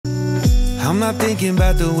I'm not thinking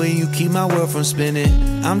about the way you keep my world from spinning.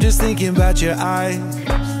 I'm just thinking about your eyes.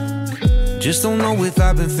 Just don't know if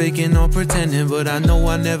I've been faking or pretending, but I know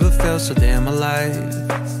I never felt so damn alive.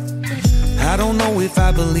 I don't know if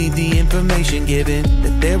I believe the information given,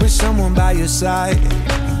 that there is someone by your side.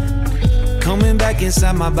 Coming back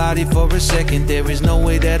inside my body for a second, there is no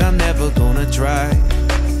way that I'm never gonna try.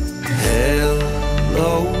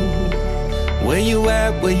 Hello, where you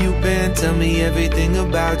at, where you been? Tell me everything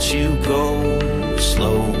about you. Go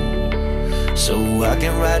slow, so I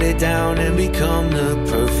can write it down and become the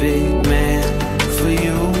perfect man for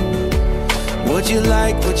you. What you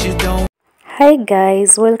like, what you don't. Hi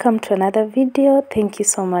guys, welcome to another video. Thank you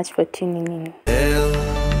so much for tuning in.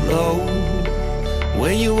 Hello,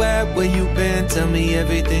 where you at, where you been? Tell me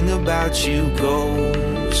everything about you.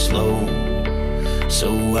 Go slow,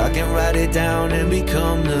 so I can write it down and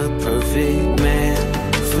become the perfect man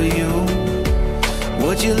for you.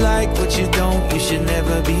 What you like, what you don't, you should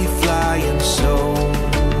never be flying so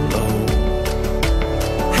low.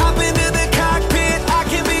 Hop into the cockpit, I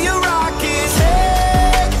can be a rocket.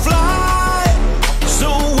 Take flight. So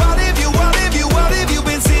what if you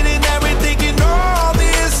been sitting there and thinking all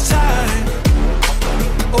this time?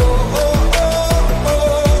 Oh, oh, oh,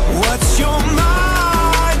 oh, what's your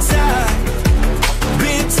mind's at?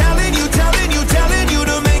 Been telling you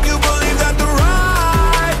to make you believe that the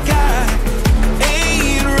right guy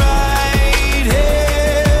ain't right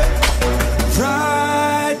here,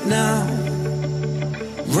 right now,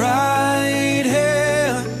 right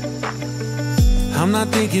here. I'm not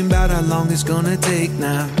thinking about how long it's gonna take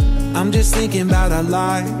now. I'm just thinking about our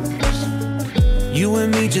lives. You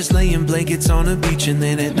and me just laying blankets on a beach, and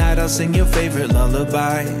then at night I'll sing your favorite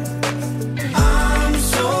lullaby. I'm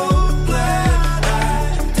so glad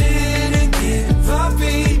I didn't give up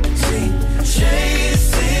easy,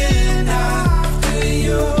 chasing after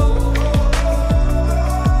you.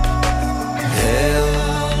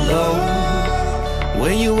 Hello,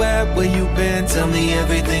 where you at, where you been? Tell me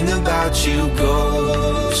everything about you.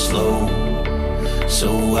 Go slow,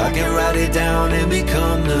 so I can write it down and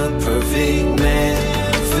become the perfect man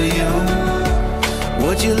for you.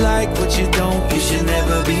 What you like, what you don't, you should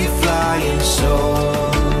never be flying so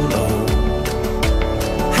low.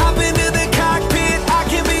 Hop into the cockpit, I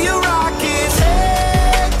can be a rocket.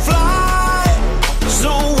 Take flight. So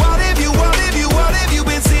what if you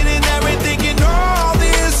been sitting there and thinking all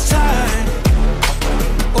this time?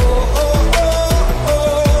 Oh, oh, oh,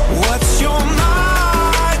 oh, what's your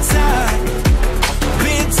mind's at?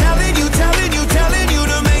 Been telling you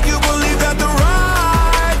to make you believe that the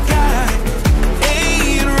right guy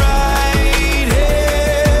ain't right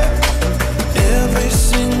here. Every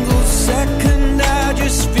single second I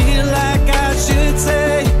just feel like I should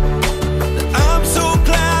say that I'm so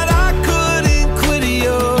glad I couldn't quit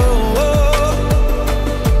you.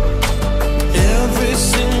 Every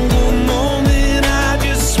single moment I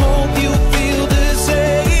just hope you feel the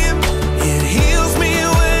same. It heals me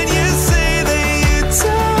when you say that you're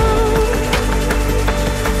done.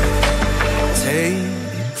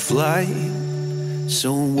 Take flight. So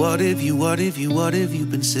what if you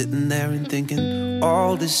been sitting there and thinking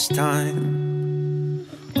all this time?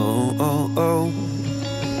 Oh, oh, oh,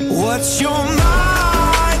 what's your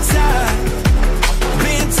mind's at?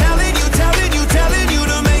 Been telling you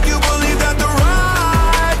to make you believe that the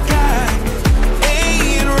right guy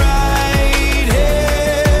ain't right here,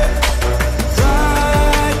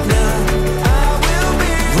 right now. I will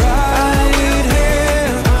be right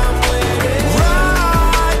here,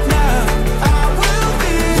 right now. I will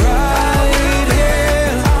be right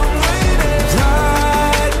here,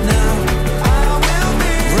 right now. I will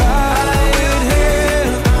be right here,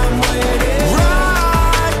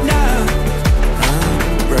 right now.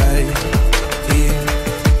 I'm right here.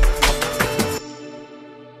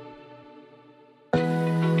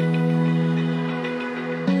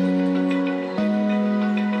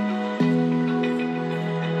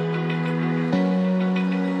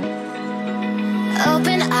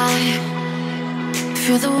 Open eye,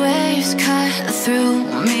 feel the waves cut through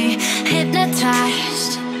me,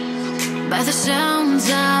 hypnotized by the sounds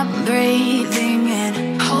I'm breathing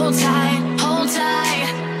in. Hold tight,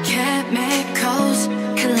 chemicals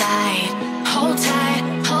collide. Hold tight,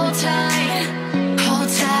 hold tight, hold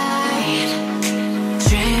tight.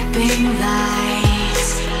 Dripping lights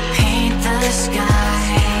paint the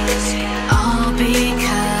skies, all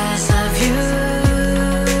because of you.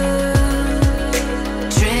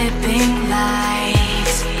 Dripping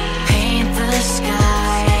lights paint the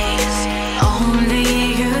skies, only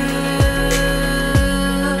you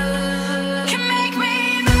can make me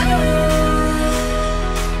move.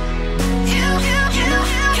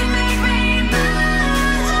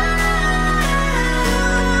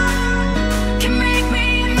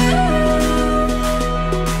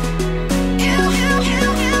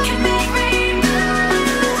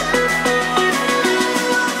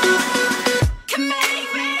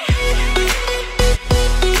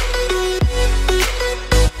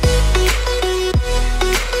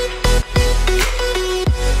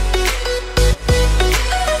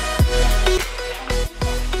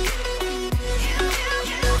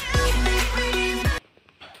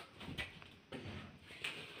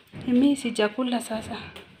 Mimi sijakula sasa.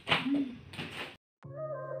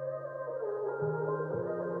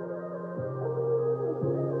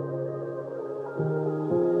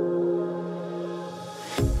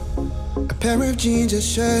 A pair of jeans, a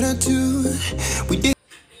shirt or two. We didn't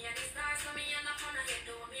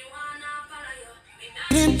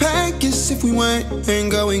pack as if we weren't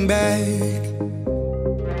going back.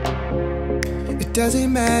 It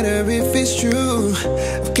doesn't matter if it's true.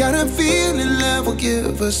 I've got a feeling love will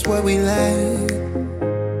give us what we lack.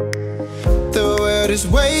 The world is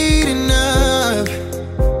waiting up.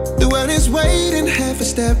 The world is waiting half a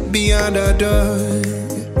step beyond our door.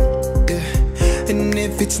 Yeah. And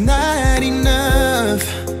if it's not enough,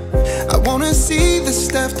 I wanna see the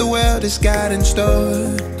stuff the world has got in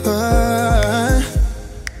store.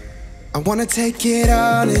 I wanna take it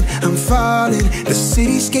all in, I'm falling. The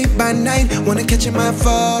cityscape by night, wanna catch in my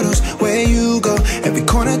photos. Where you go, every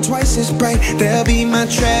corner twice as bright. They'll be my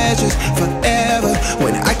treasures forever.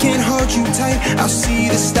 When I can't hold you tight, I'll see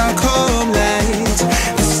the Stockholm lights.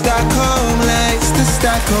 The Stockholm lights, the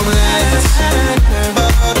Stockholm lights.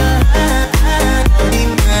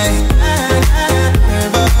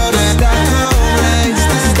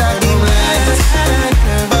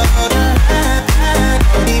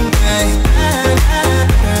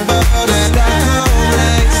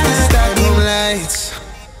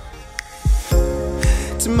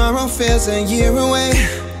 Tomorrow feels a year away,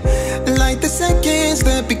 like the seconds,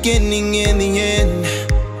 the beginning and the end.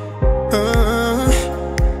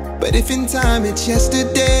 But if in time it's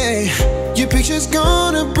yesterday, your picture's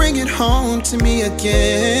gonna bring it home to me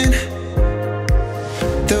again.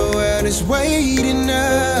 The world is waiting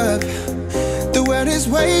up. The world is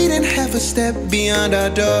waiting half a step beyond our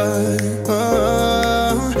door.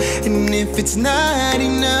 And if it's not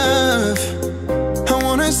enough, I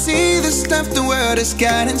wanna see the stuff the world has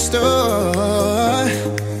got in store.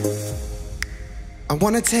 I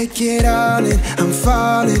wanna take it all in, I'm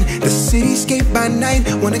falling. The cityscape by night,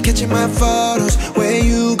 wanna catch in my photos. Where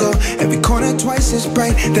you go, every corner twice as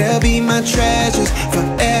bright. They'll be my treasures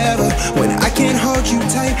forever. When I can't hold you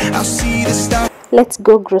tight, I'll see the stars. Let's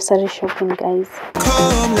go grocery shopping, guys.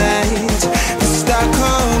 Stockholm lights, the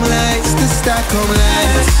Stockholm lights, the Stockholm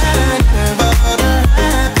lights.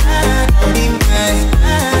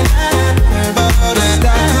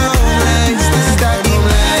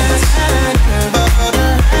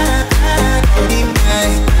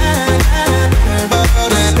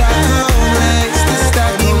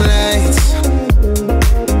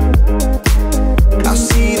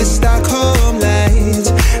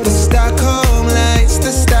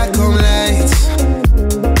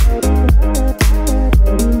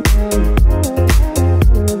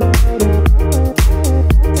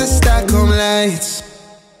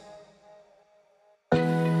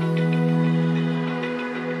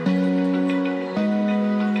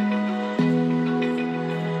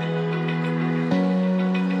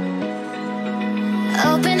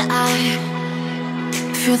 Open eye,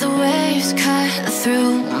 feel the waves cut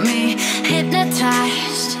through me,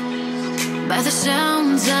 hypnotized by the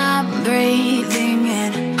sounds I'm breathing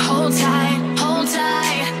in. Hold tight,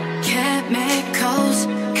 chemicals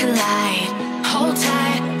collide. Hold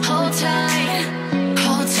tight, hold tight,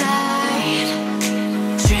 hold tight.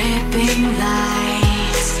 Dripping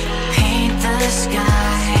lights paint the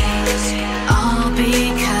skies, all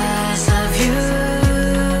because of you.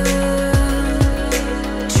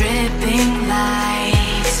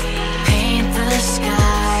 Lights paint the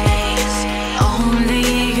skies, only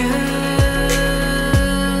you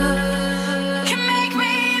can make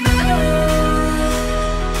me move.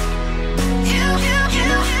 You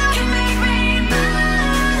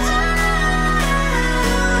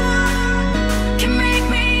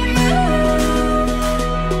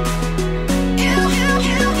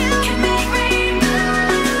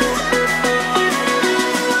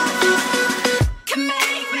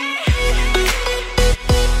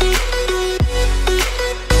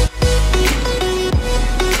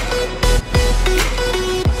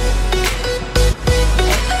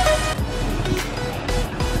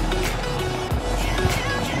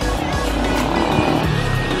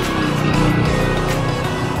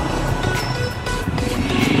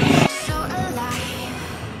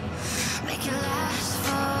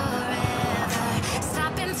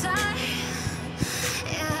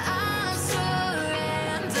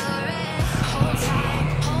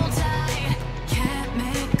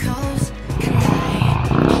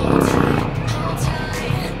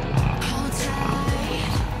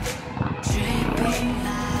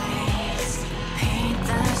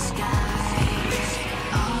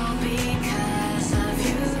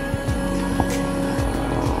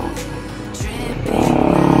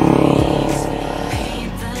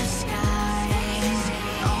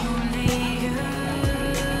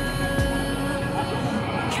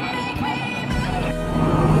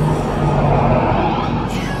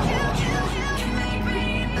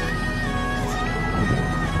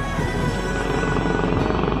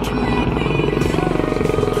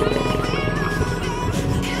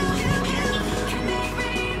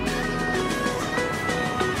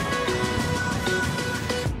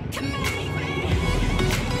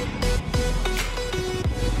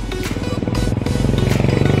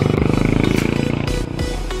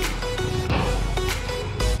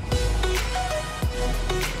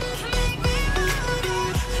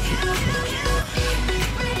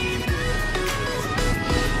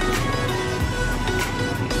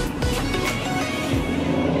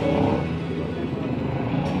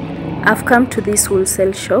I've come to this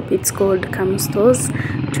wholesale shop, it's called Cam Stores,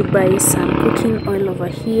 to buy some cooking oil over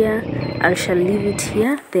here. I shall leave it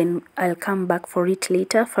here, then I'll come back for it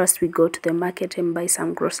later. First we go to the market and buy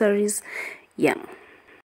some groceries. Yeah.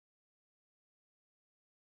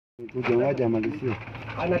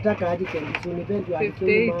 Anataka hadi kesho nipende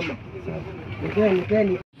alisema mama.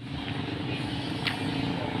 Nipeni.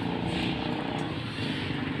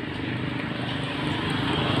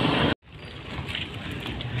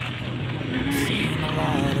 Seen a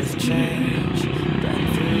lot of change, been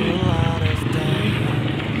through a lot of pain.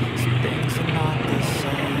 Some things are not the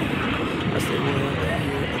same as they were a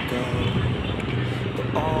year ago, but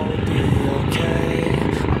all will be okay.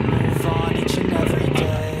 I move on each and every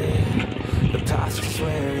day. The past is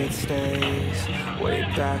where it stays, way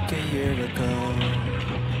back a year ago.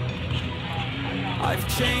 I've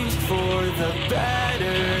changed for the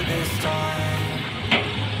better this time.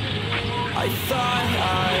 I thought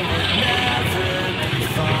I would never be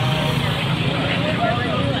fine.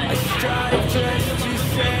 I strive just to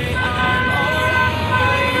say I'm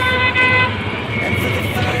alright, and for the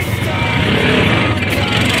first time in a long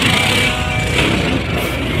time in my life,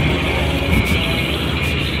 I've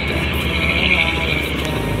changed, been through a lot of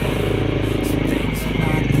pain. Some things are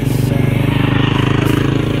not the same as they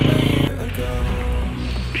were a year ago,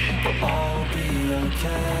 but all will be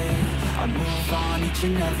okay. I move on each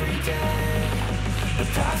and every day. The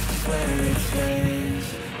past is where it stays,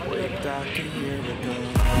 way back a year ago.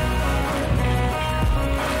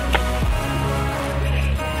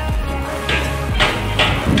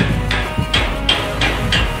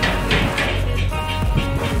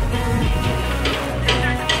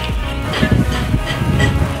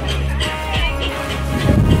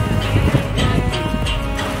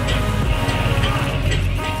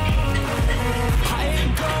 I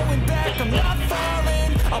ain't going back, I'm not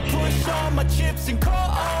falling. I'll push all my chips and call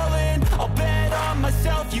all in. I'll bet on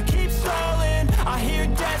myself, you keep stalling. I hear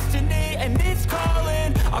destiny and it's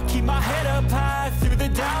calling. I'll keep my head up high through the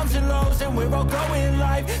downs and lows, and we're all going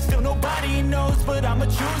live. Still nobody knows, but I'ma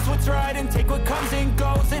choose what's right and take what comes and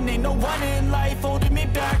goes. And ain't no one in life holding me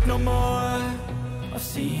back no more. I've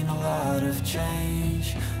seen a lot of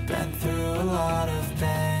change, been through a lot of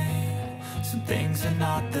pain. Some things are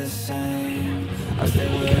not the same as they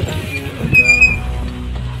were a year ago,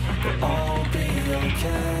 but all will be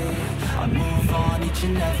okay. I move on each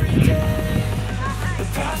and every day. The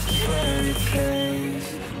past is where it stays,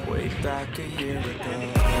 way back a year ago.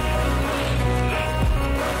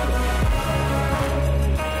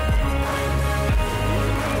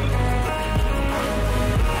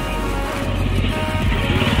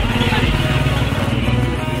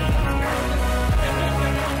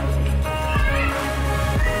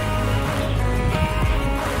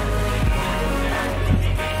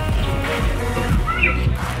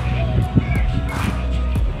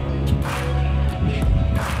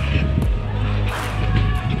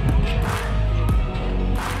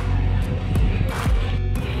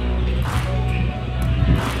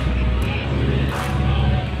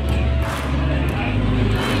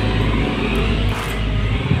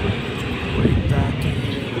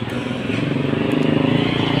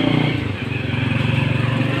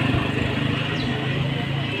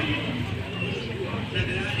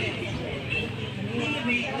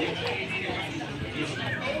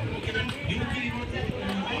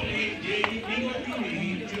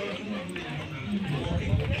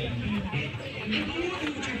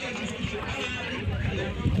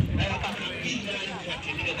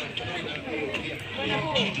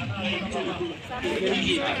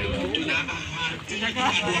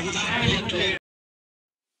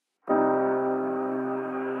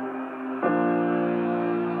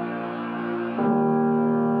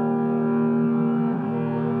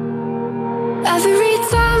 Every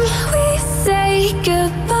time we say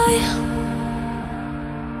goodbye,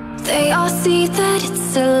 they all see that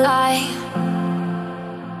it's a lie.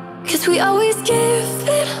 'Cause we always give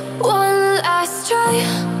it one last try.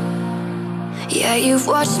 Yeah, you've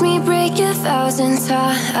watched me break 1,000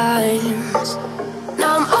 times.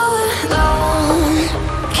 Now I'm all alone,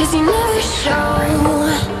 'cause you never show.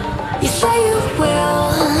 You say you will,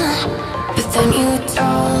 but then you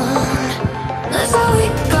don't. That's how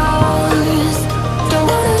it goes. Don't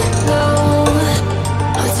wanna know.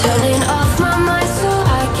 I'm turning off my mind so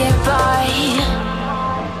I get by.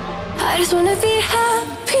 I just wanna be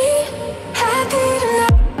happy, happy tonight.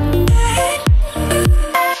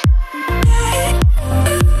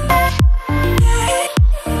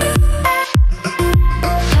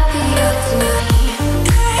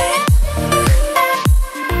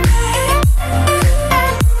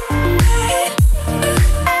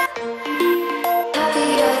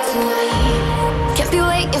 Tonight.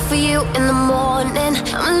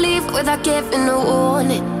 leave without giving a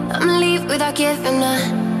warning. I'ma leave without giving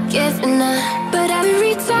a. But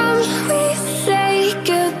every time we say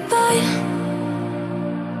goodbye,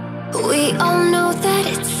 we all know that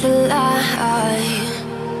it's a lie.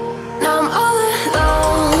 Now I'm all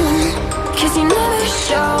alone, 'cause you never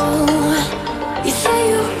show. You say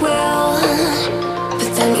you will, but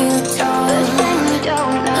then you don't.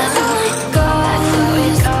 That's how it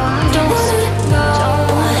goes. Don't wanna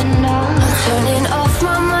know. I'm turning off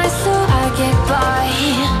my mind so I get by.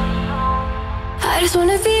 I just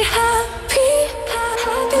wanna be happy, happy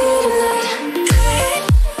tonight.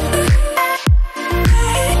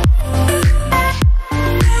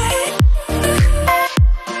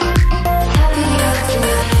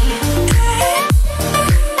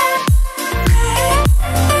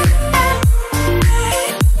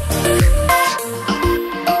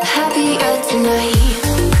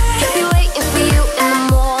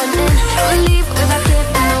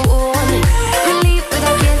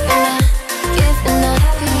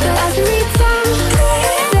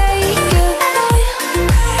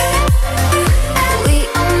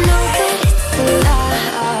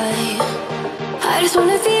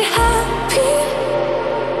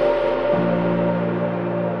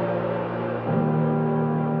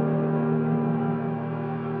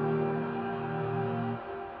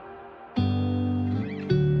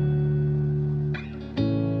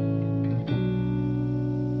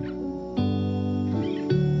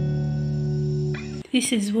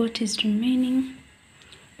 This is what is remaining.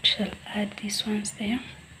 I shall add these ones there.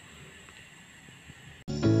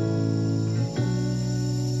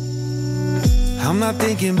 I'm not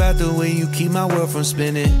thinking about the way you keep my world from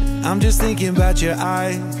spinning. I'm just thinking about your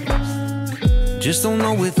eyes. Just don't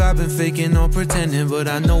know if I've been faking or pretending, but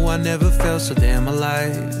I know I never felt so damn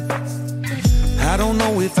alive. I don't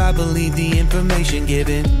know if I believe the information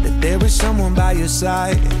given, that there is someone by your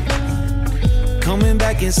side. Coming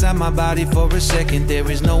back inside my body for a second, there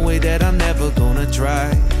is no way that I'm never gonna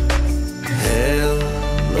try.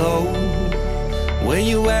 Hello, where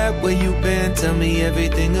you at, where you been? Tell me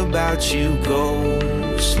everything about you. Go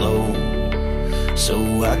slow,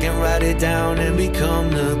 so I can write it down and become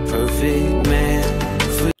the perfect man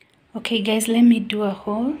for. Okay guys, let me do a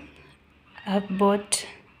haul. I've bought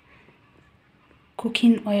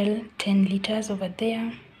cooking oil 10 liters over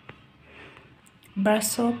there, bar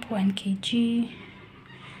soap 1 kg,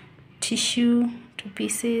 tissue 2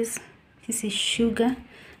 pieces, this is sugar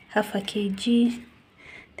 ½ kg,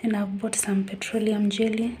 then I've bought some petroleum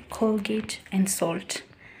jelly, Colgate and salt,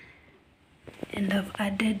 and I've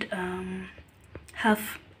added 10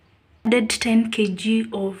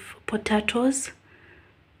 kg of potatoes.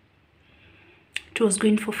 It was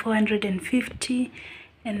going for 450,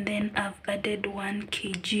 and then I've added 1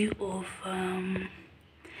 kg of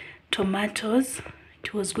tomatoes.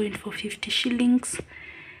 It was going for 50 shillings.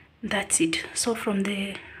 That's it. So from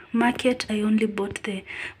the market I only bought the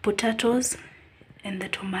potatoes and the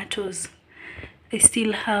tomatoes. I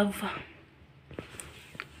still have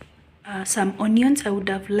some onions. I would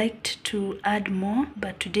have liked to add more,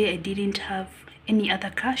 but today I didn't have any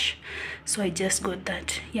other cash, so I just got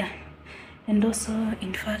that. Yeah. And also,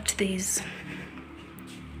 in fact, I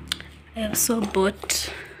also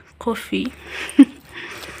bought coffee.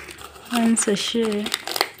 1 sachet.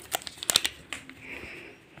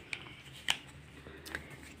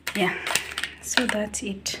 Yeah, so that's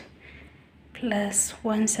it. Plus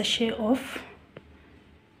 1 sachet of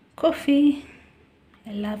coffee.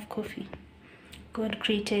 I love coffee. God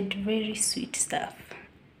created very sweet stuff.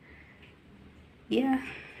 Yeah.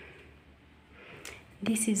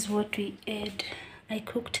 This is what we ate. I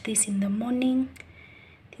cooked this in the morning.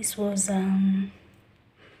 This was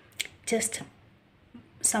just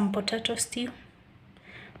some potato stew,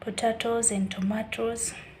 potatoes and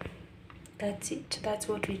tomatoes. That's it. That's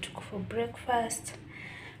what we took for breakfast.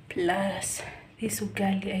 Plus this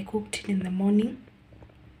ugali, I cooked it in the morning.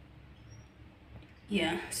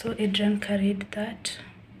 Yeah, so Adrian carried that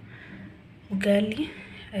ugali.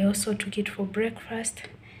 I also took it for breakfast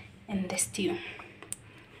and the stew.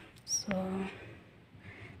 So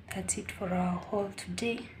that's it for our haul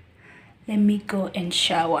today. Let me go and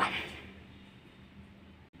shower.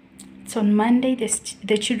 It's on Monday.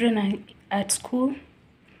 The children are at school.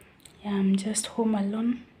 Yeah, I'm just home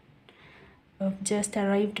alone. I've just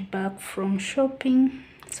arrived back from shopping,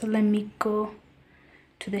 so let me go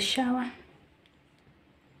to the shower.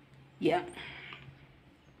 Yeah.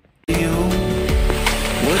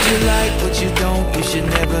 What you like, what you don't, you should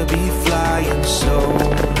never be flying so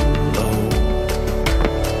low.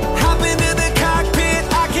 Hop into the cockpit,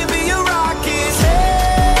 I can be your rocket.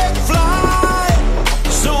 Hey, fly.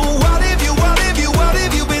 So what have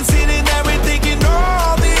you been seeing?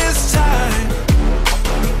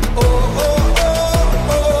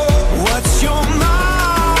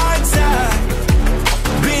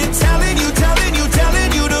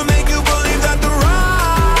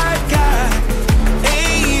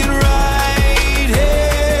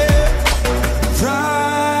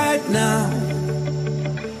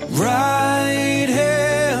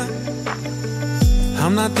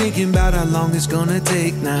 long it's gonna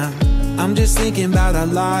take now. I'm just thinking about our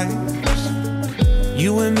lives,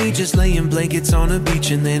 you and me just laying blankets on a beach,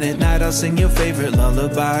 and then at night I'll sing your favorite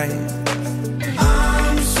lullaby.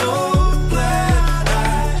 I'm so glad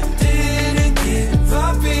I didn't give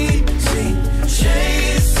up easy,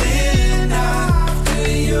 chasing after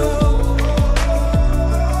you.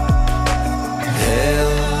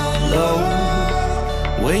 Hello,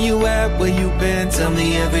 where you at, where you been? Tell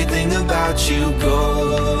me everything about you.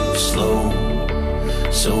 Go slow,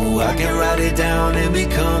 so I can write it down and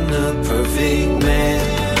become the perfect man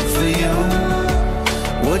for you.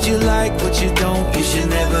 What you like, what you don't, you should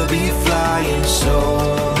never be flying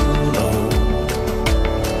solo.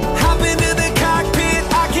 Hop into the cockpit,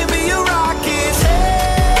 I can be your rocket.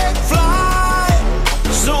 Take flight.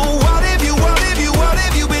 So what have you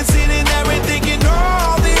been sitting there and thinking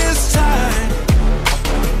all this time?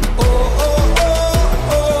 Oh, oh, oh,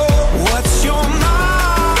 oh, what's your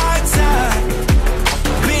mind type?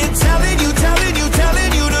 Been telling you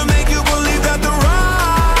to make you believe that the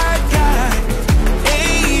right guy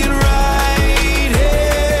ain't right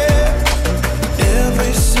here.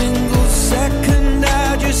 Every single second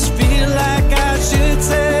I just feel like I should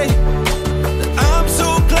say that I'm so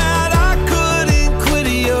glad I couldn't quit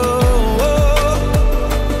you.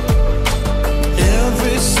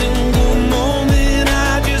 Every single moment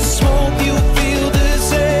I just hope you feel the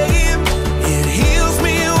same. It heals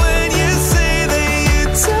me when you say that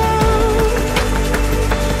you're done.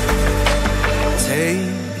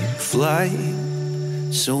 Take flight.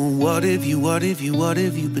 So what have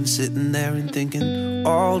you been sitting there and thinking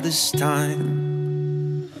all this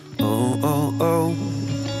time? Oh, oh, oh,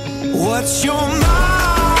 what's your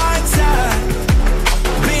mind type?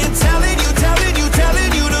 Been telling you to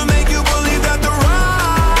make you believe that the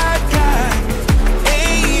right guy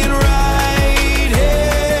ain't right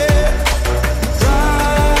here.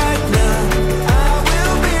 Right now, I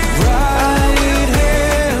will be right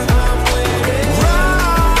here.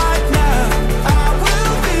 Right now, I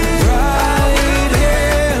will be right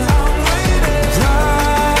here.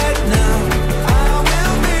 Right now, I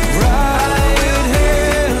will be right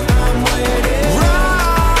here.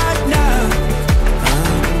 Right now,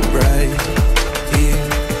 I'm right here.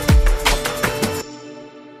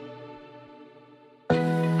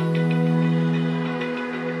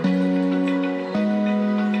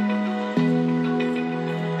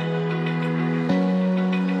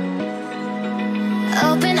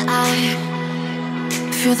 Open eye,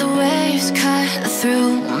 feel the waves cut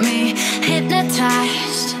through me,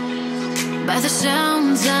 hypnotized by the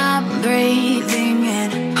sounds I'm breathing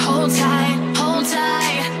in. Hold tight,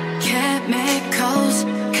 chemicals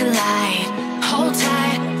collide. Hold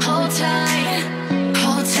tight, hold tight,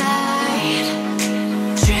 hold tight.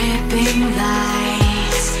 Dripping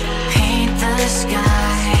lights paint the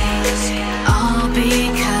skies, all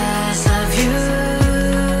because of you.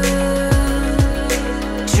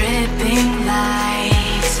 Dripping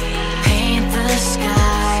lights paint the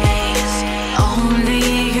skies, only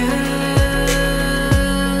you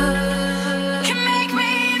can make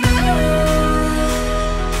me move.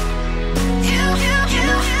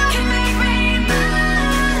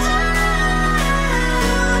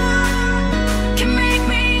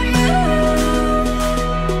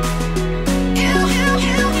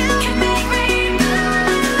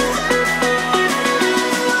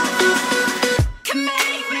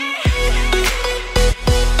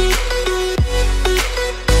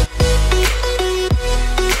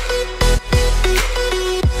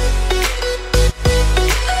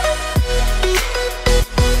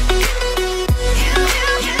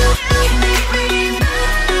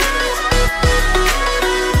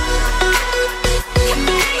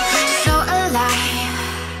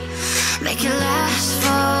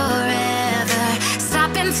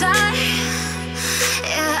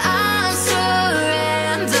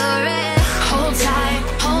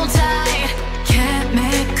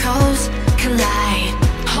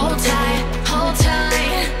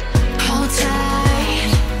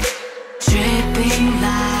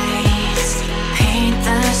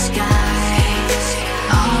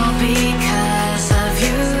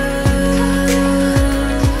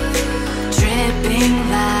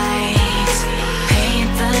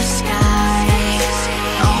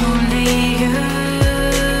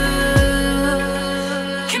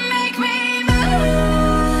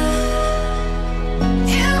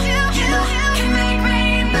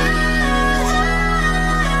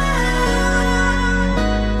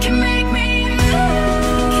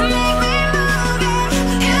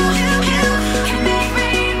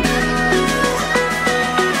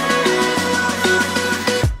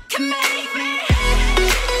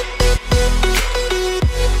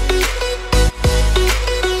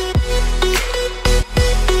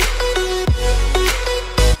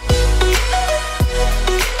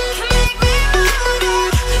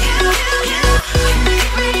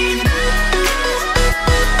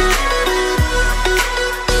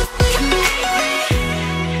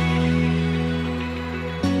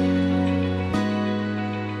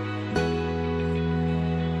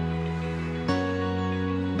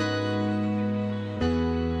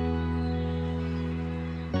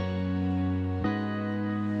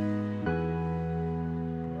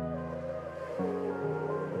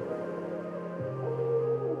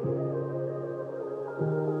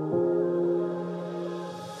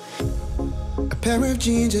 pair of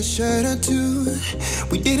jeans, a shirt or two.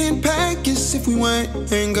 We didn't pack as if we weren't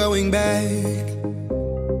going back.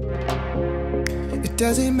 It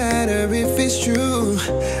doesn't matter if it's true.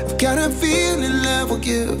 I've got a feeling love will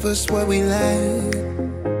give us what we lack.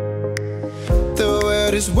 The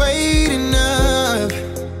world is waiting up.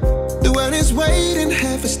 The world is waiting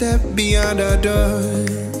half a step beyond our door.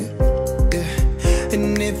 Yeah.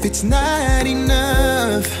 And if it's not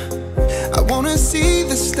enough, I wanna see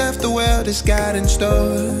the stuff the world has got in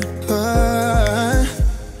store.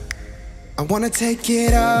 I wanna take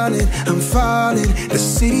it all in, I'm falling. The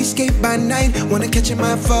cityscape by night, wanna catch in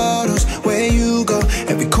my photos. Where you go,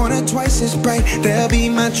 every corner twice as bright. They'll be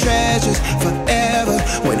my treasures forever.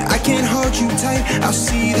 When I can't hold you tight, I'll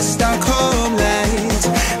see the Stockholm lights.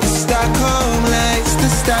 The Stockholm lights, the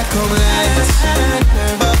Stockholm lights.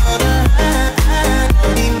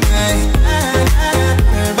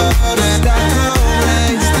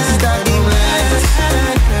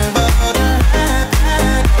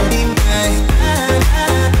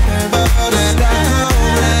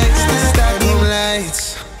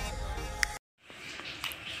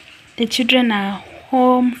 The children are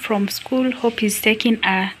home from school. Hope is taking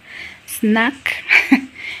a snack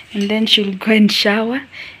and then she'll go and shower.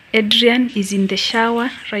 Adrian is in the shower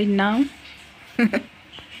right now.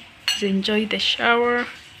 Let's enjoy the shower.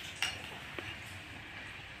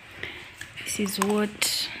 This is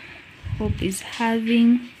what Hope is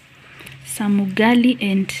having. Some ugali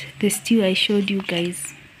and the stew I showed you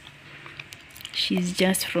guys. She's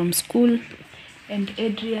just from school. And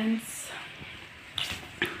Adrian's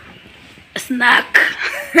snack.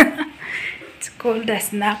 It's called a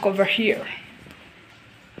snack over here.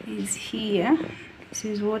 Is here. This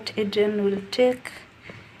is what Adrian will take.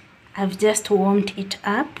 I've just warmed it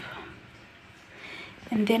up,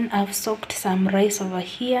 and then I've soaked some rice over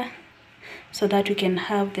here so that we can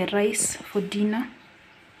have the rice for dinner.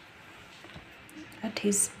 That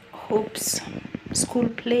is Hope's school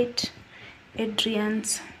plate,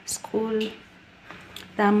 Adrian's school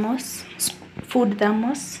thermos, food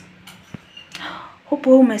thermos. Hope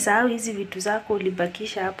umesahau hizi vitu zako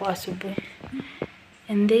ulibakisha hapo asubuhi.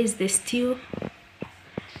 And there is the stew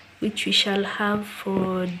which we shall have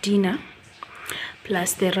for dinner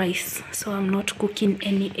plus the rice. So I'm not cooking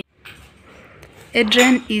any.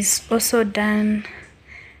 Adrian is also done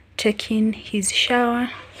taking his shower.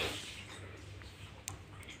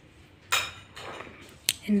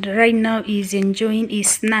 And right now he's enjoying his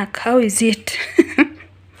snack. How is it?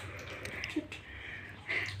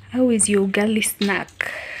 How is your ugali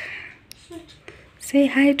snack? Say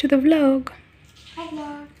hi to the vlog. Hi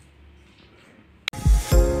vlog.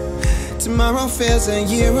 Tomorrow feels a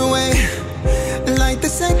year away, like the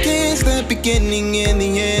seconds, the beginning and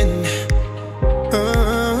the end.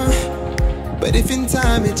 But if in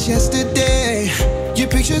time it's yesterday, your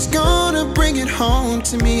picture's gonna bring it home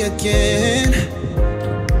to me again.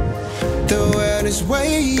 The world is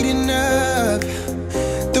waiting up.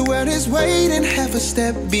 The world is waiting half a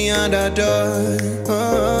step beyond our door.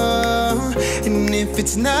 And if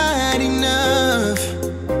it's not enough,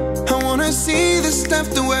 I wanna see the stuff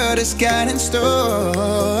the world has got in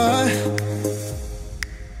store.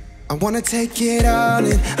 I wanna take it all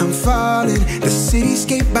in, I'm falling. The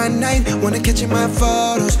cityscape by night, wanna catch in my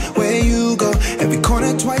photos. Where you go, every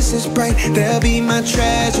corner twice as bright. They'll be my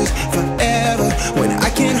treasures forever. When I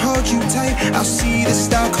can't hold you tight, I'll see the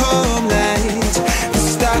Stockholm lights. The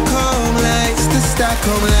Stockholm lights, the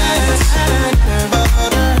Stockholm lights.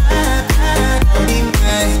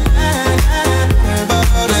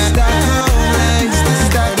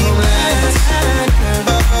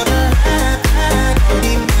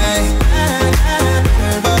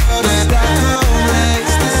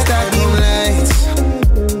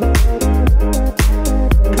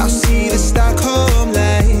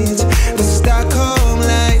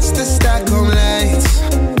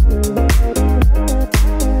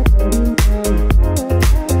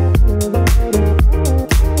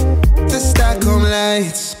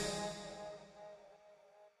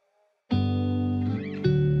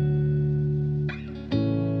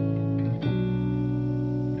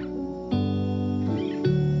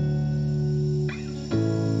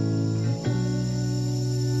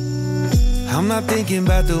 I'm not thinking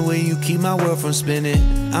about the way you keep my world from spinning.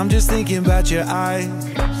 I'm just thinking about your eyes.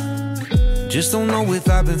 Just don't know if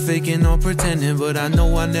I've been faking or pretending, but I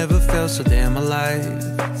know I never felt so damn alive.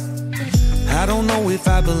 I don't know if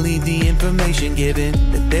I believe the information given,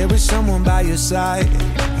 that there is someone by your side.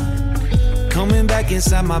 Coming back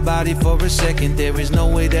inside my body for a second, there is no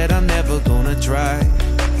way that I'm never gonna try.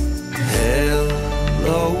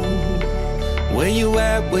 Hello, Where you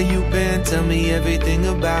at, where you been, tell me everything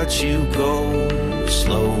about you. Go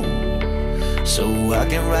slow, so I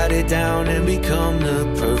can write it down and become the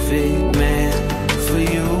perfect man for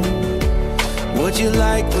you. What you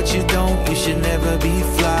like, what you don't, you should never be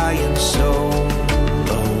flying solo.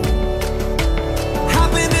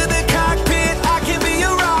 Hop into the cockpit, I can be a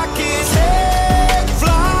rocket. Take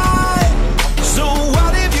flight. So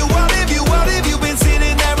what have you been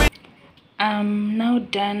sitting there? I'm now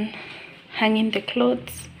done hanging the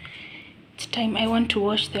clothes. It's time I want to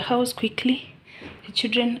wash the house quickly. The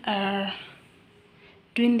children are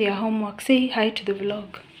doing their homework. Say hi to the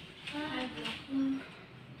vlog. Hi vlog.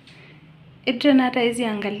 Adrian hata hizi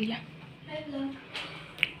angalia. Hi vlog.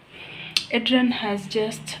 Adrian has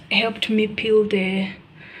just helped me peel the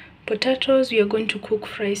potatoes. We are going to cook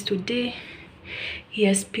fries today. He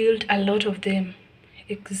has peeled a lot of them.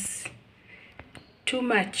 It's too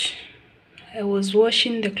much. I was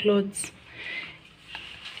washing the clothes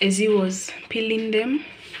as he was peeling them.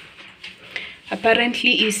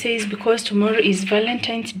 Apparently he says because tomorrow is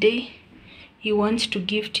Valentine's Day, he wants to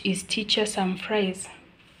gift his teacher some fries.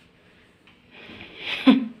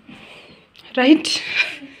 Right?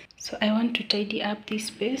 So I want to tidy up this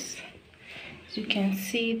space. As you can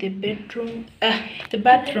see, the bathroom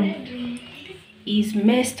is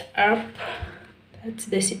messed up. That's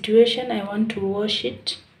the situation. I want to wash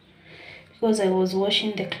it because I was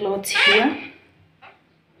washing the clothes here.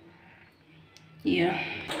 Yeah.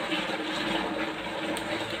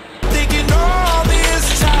 Thinking all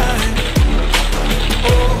this time.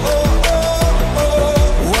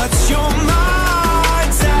 What's your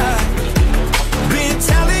mind's at? Been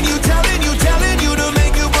telling you to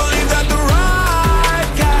make you believe that the right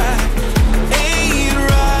guy ain't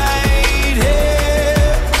right here,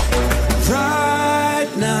 right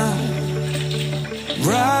now,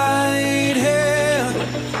 right here.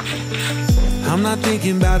 I'm not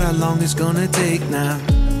thinking about how long it's gonna take now.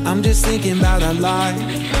 I'm just thinking about our lives.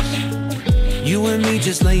 You and me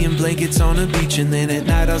just laying blankets on the beach, and then at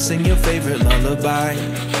night I'll sing your favorite lullaby.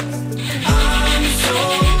 I'm so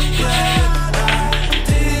glad I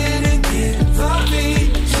didn't give up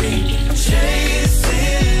easy,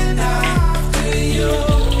 chasing after you.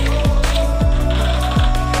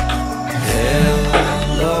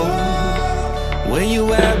 Hello, where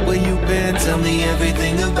you at, where you been, tell me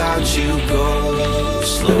everything about you. Go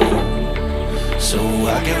slow, so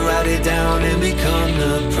I can write it down and become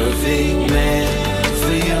the perfect man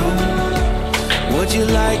for you. What you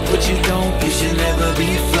like, what you don't, you should never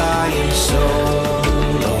be flying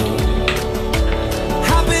solo.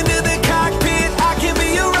 Hop into the cockpit, I can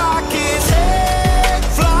be a rocket. Take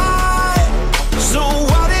flight. So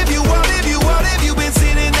what have you been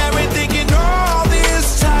sitting there and thinking all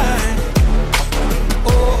this time?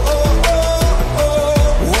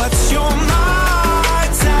 What's your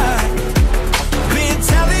mind's at? Been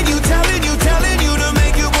telling you to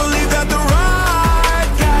make you believe that the right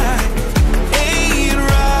guy ain't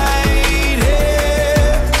right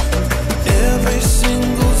here. Every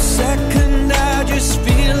single second I just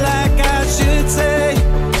feel like I should say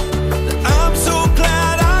that I'm so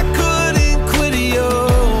glad I couldn't quit you.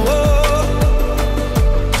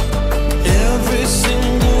 Every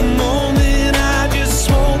single moment I just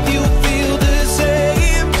hope you feel the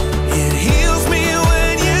same. It heals me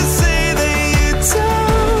when you say that you're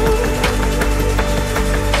done.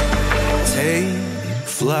 Take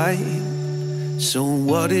flight. So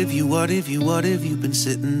what have you been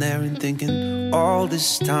sitting there and thinking all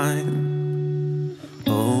this time?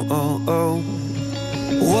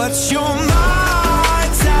 What's your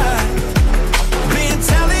mind's at? Been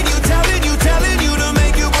telling you to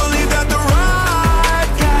make you believe that the right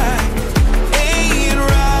guy ain't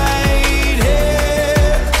right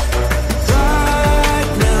here, right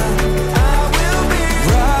now. I will be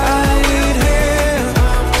right here,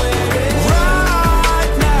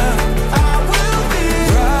 right now. I will be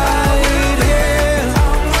right here,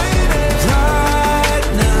 right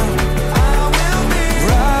now. I will be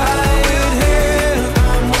right here,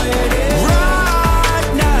 right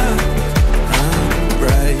now. I'm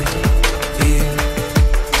right here.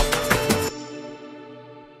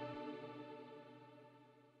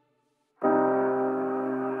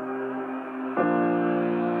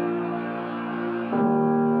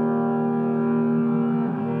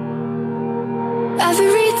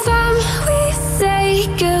 Every time we say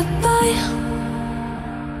goodbye,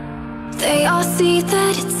 they all see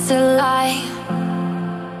that it's a lie.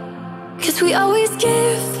 'Cause we always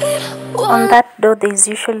give it On one. that door there is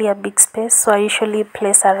usually a big space, so I usually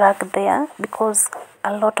place a rug there because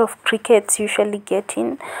a lot of crickets usually get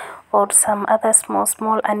in, or some other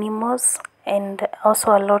small animals. and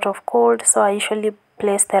also a lot of cold, so I usually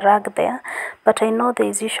place the rug there. But I know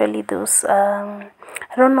there's usually those I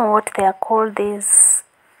don't know what they are called. There's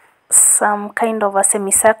some kind of a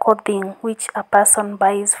semicircle thing which a person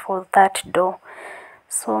buys for that door.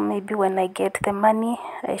 So maybe when I get the money,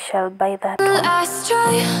 I shall buy that one. Last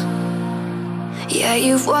try. Yeah,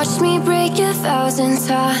 you've watched me break 1,000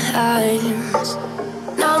 times.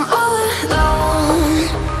 Now I'm all alone,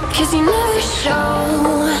 'cause you never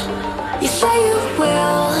show. You say you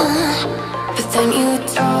will, but then you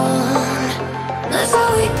don't. That's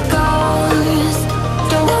how it goes.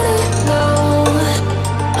 Don't wanna know.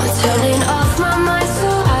 I'm turning off my mind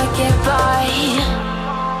so I get by.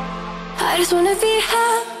 I just wanna be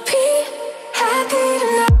happy, happy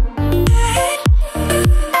tonight.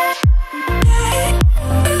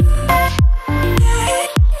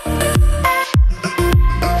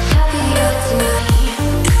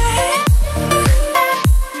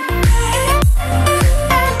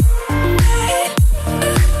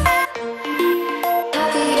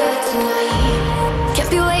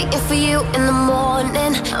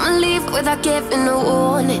 Without giving a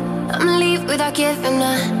warning, I'ma leave without giving a.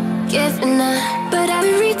 But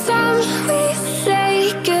every time we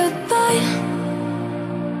say goodbye,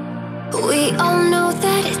 we all know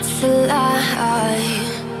that it's a lie.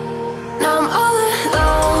 Now I'm all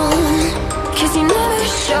alone, 'cause you never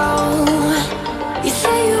show. You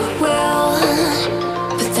say you will,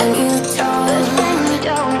 but then you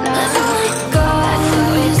don't. That's how it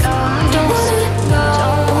goes. Don't wanna know.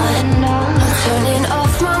 I'm turning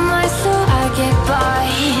off my mind so I get by.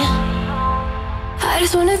 I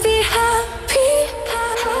just wanna be happy,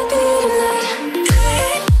 happy tonight.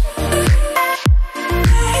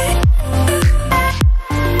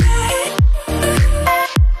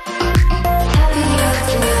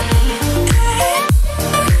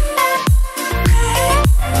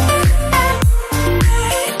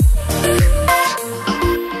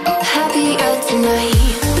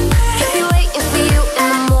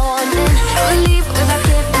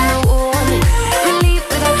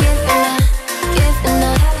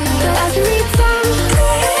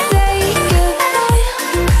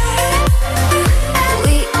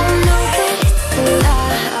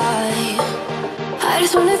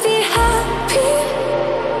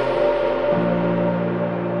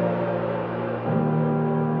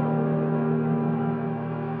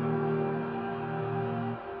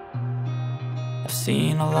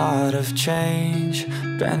 Seen a lot of change,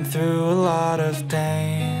 been through a lot of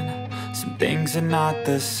pain. Some things are not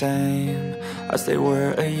the same as they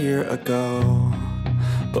were a year ago,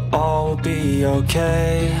 but all will be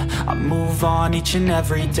okay. I move on each and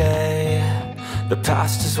every day. The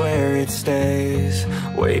past is where it stays,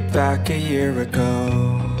 way back a year ago.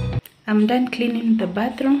 I'm done cleaning the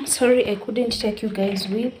bathroom. Sorry I couldn't take you guys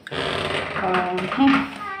with.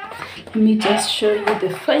 Let me just show you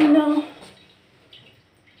the final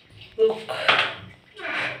look.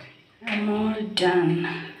 I'm all done.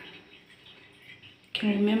 Can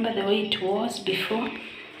you remember the way it was before?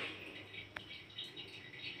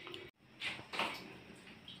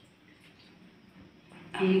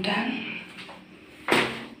 I'm done.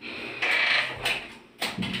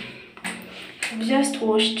 I've just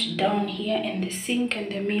washed down here in the sink and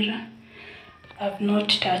the mirror. I've not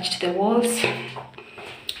touched the walls.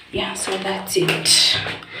 Yeah, so that's it.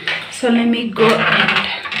 So let me go and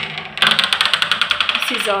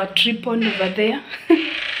this is our tripod over there.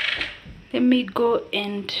 Let me go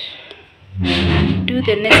and do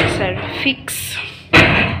the necessary fix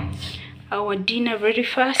our dinner very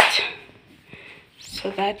fast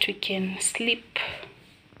so that we can sleep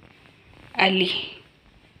early.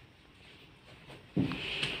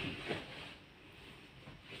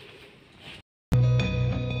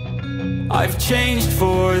 I've changed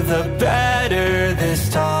for the better this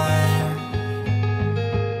time.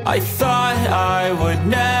 I thought I would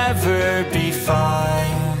never be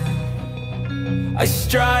fine. I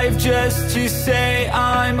strive just to say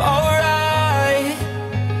I'm alright,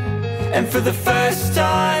 and for the first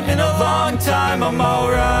time in a long time I'm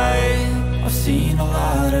alright. I've seen a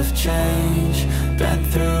lot of change, been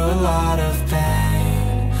through a lot of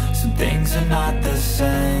pain. Some things are not the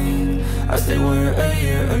same as they were a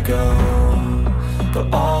year ago,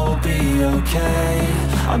 but all will be okay.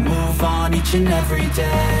 I move on each and every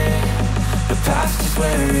day. The past is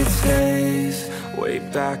where it stays, way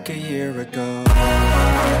back a year ago.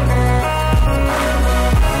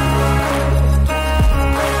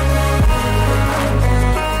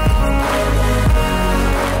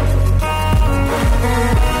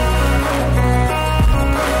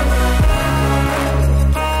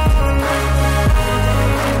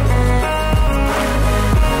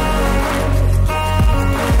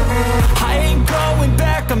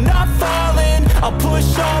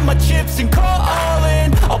 lips and call all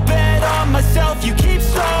in. I'll bet on myself, you keep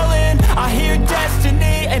stalling. I hear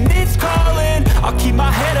destiny and it's calling. I'll keep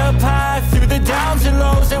my head up high through the downs and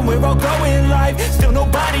lows, and we're all going life. Still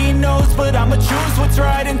nobody knows, but I'ma choose what's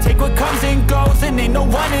right and take what comes and goes. And ain't no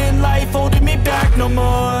one in life holding me back no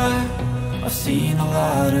more. I've seen a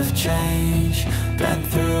lot of change, been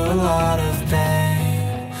through a lot of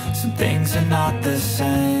pain. Some things are not the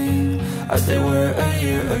same as they were a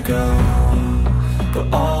year ago,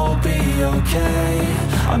 but all will be okay.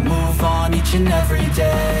 I move on each and every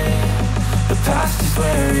day. The past is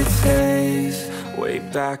where it stays, way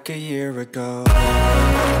back a year ago.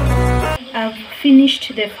 I've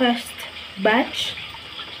finished the first batch.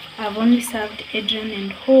 I've only served Adrian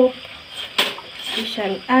and Hope. We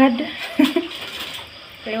shall add.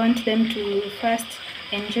 I want them to first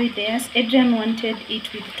enjoy theirs. Adrian wanted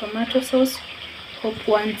it with tomato sauce. Hope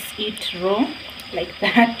wants it raw, like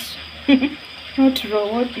that. Not raw,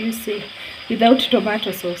 what do you say? Without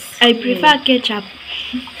tomato sauce. I prefer ketchup.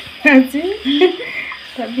 That's it.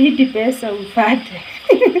 Tabidi pesa upate.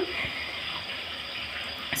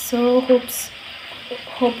 So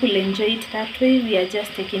Hope will enjoy it that way. We are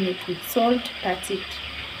just taking it with salt. That's it.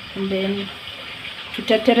 And then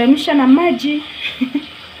tutateremsha na maji.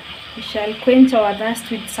 We shall quench our thirst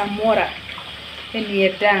with some water when we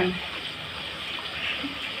are done.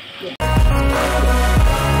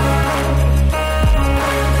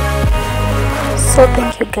 So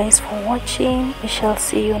thank you guys for watching. We shall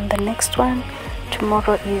see you on the next one.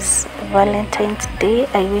 Tomorrow is Valentine's Day.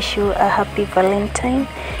 I wish you a happy Valentine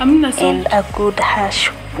and a good Ash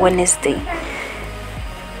Wednesday.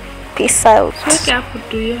 Peace out.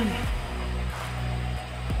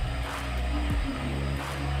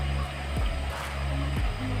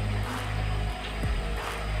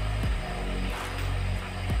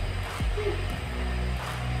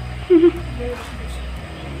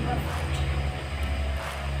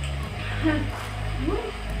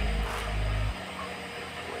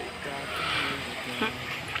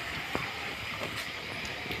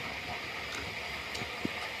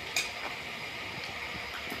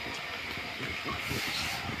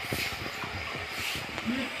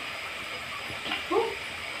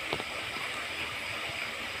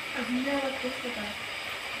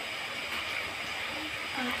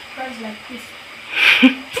 Like this.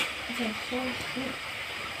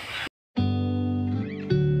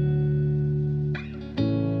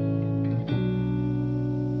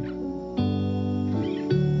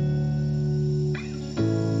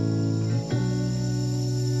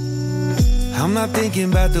 I'm not thinking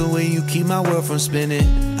about the way you keep my world from spinning.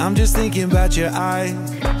 I'm just thinking about your eyes.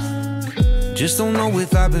 Just don't know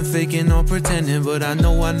if I've been faking or pretending, but I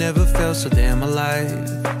know I never felt so damn alive.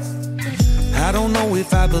 I don't know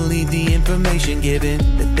if I believe the information given,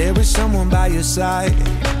 that there is someone by your side.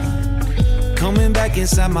 Coming back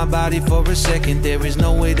inside my body for a second, there is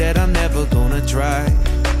no way that I'm never gonna try.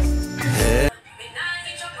 Yeah.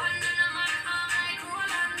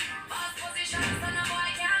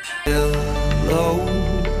 Hello,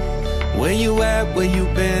 where you at, where you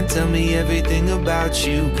been, tell me everything about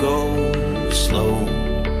you. Go slow,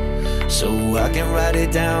 so I can write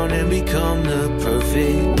it down and become the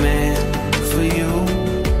perfect man for you.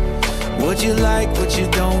 What you like, what you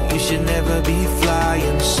don't, you should never be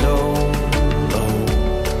flying so low.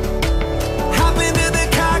 Hop into the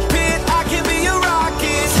cockpit, I can be a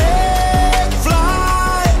rocket. Take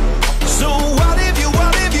flight. So what if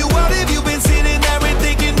you been sitting there and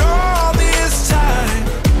thinking all this time?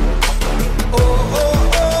 Oh,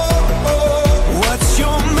 oh, oh, oh. What's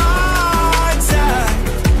your mind's at?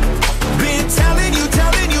 Been telling you to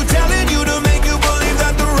make you believe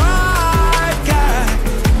that the right guy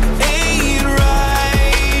ain't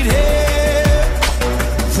right here,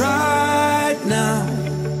 right now,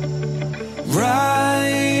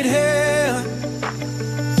 right here.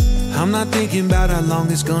 I'm not thinking about how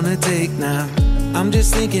long it's gonna take now. I'm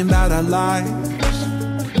just thinking about our lives.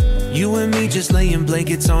 You and me just laying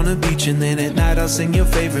blankets on a beach, and then at night I'll sing your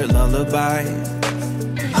favorite lullaby.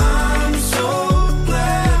 I'm so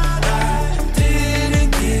glad I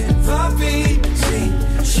didn't give up easy,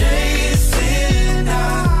 chasing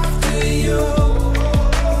after you.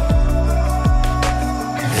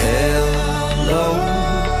 Hello,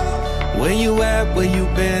 where you at, where you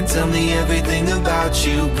been, tell me everything about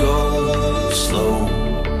you. Go slow,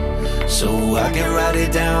 so I can write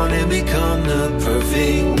it down and become the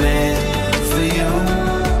perfect man for you.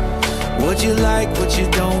 What you like, what you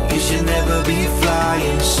don't, you should